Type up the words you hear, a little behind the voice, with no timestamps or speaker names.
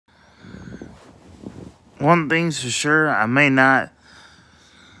one thing's for sure, I may not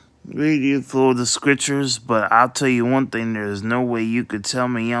read you through the scriptures, but I'll tell you one thing, there's no way you could tell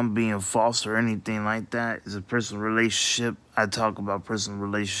me I'm being false or anything like that. It's a personal relationship. I talk about personal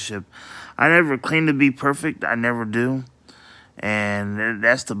relationship. I never claim to be perfect. I never do. And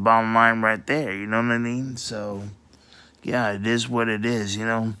that's the bottom line right there, you know what I mean? So, yeah, it is what it is, you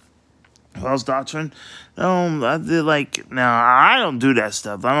know? False doctrine? No, I don't do that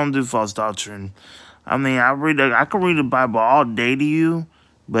stuff. I don't do false doctrine. I mean, I can read the Bible all day to you,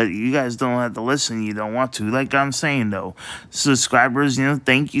 but you guys don't have to listen. You don't want to. Like I'm saying, though, subscribers, you know,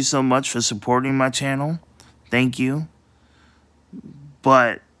 thank you so much for supporting my channel. Thank you.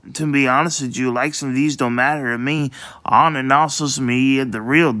 But to be honest with you, likes and views don't matter to me. On and off social media, the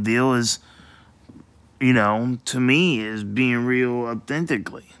real deal is, you know, to me, is being real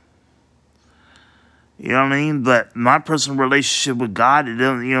authentically. You know what I mean? But my personal relationship with God, it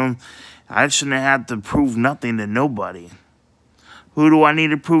doesn't, you know, I shouldn't have to prove nothing to nobody. Who do I need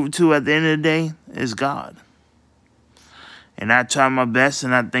to prove it to at the end of the day? It's God. And I try my best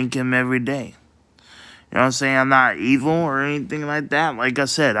and I thank Him every day. You know what I'm saying? I'm not evil or anything like that. Like I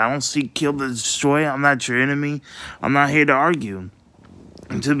said, I don't seek, kill, to destroy. I'm not your enemy. I'm not here to argue.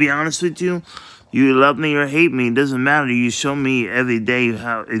 And to be honest with you, you love me or hate me, it doesn't matter. You show me every day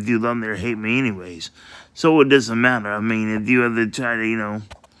how if you love me or hate me anyways. So it doesn't matter. I mean, if you ever try to, you know,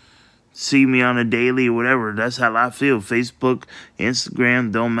 see me on a daily or whatever, that's how I feel. Facebook,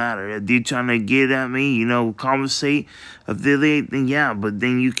 Instagram, don't matter. If you're trying to get at me, you know, conversate, affiliate, then yeah, but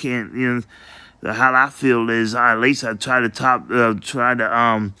then you can't, you know, how I feel is at least I try to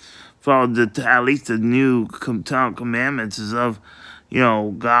follow at least the new commandments is of, you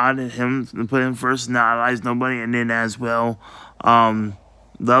know, God and Him, put Him first, not idolize nobody, and then as well,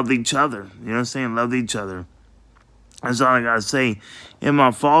 love each other. You know what I'm saying? Love each other. That's all I gotta say. Am I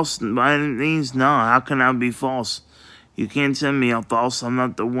false by any means? No. How can I be false? You can't tell me I'm false. I'm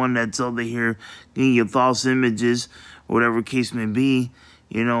not the one that's over here getting you false images, whatever case may be.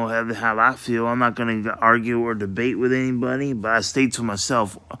 You know, how I feel. I'm not going to argue or debate with anybody, but I stay to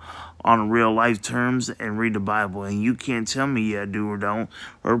myself on real life terms and read the Bible. And you can't tell me yeah, do or don't,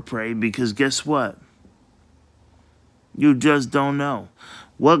 or pray, because guess what? You just don't know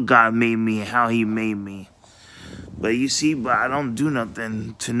what God made me and how He made me. But you see, but I don't do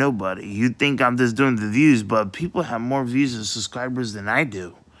nothing to nobody. You think I'm just doing the views, but people have more views and subscribers than I do. You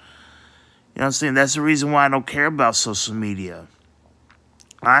know what I'm saying? That's the reason why I don't care about social media.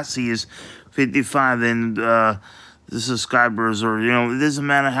 I see is 55 and the subscribers, or, you know, it doesn't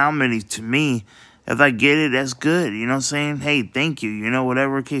matter how many to me. If I get it, that's good. You know what I'm saying? Hey, thank you. You know,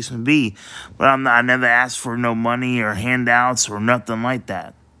 whatever case may be. But I never asked for no money or handouts or nothing like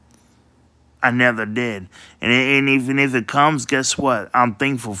that. I never did. And even if it comes, guess what? I'm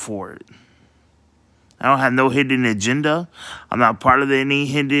thankful for it. I don't have no hidden agenda. I'm not part of any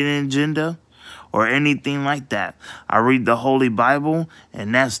hidden agenda or anything like that. I read the Holy Bible,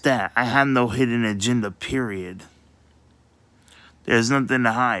 and that's that. I have no hidden agenda, period. There's nothing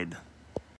to hide.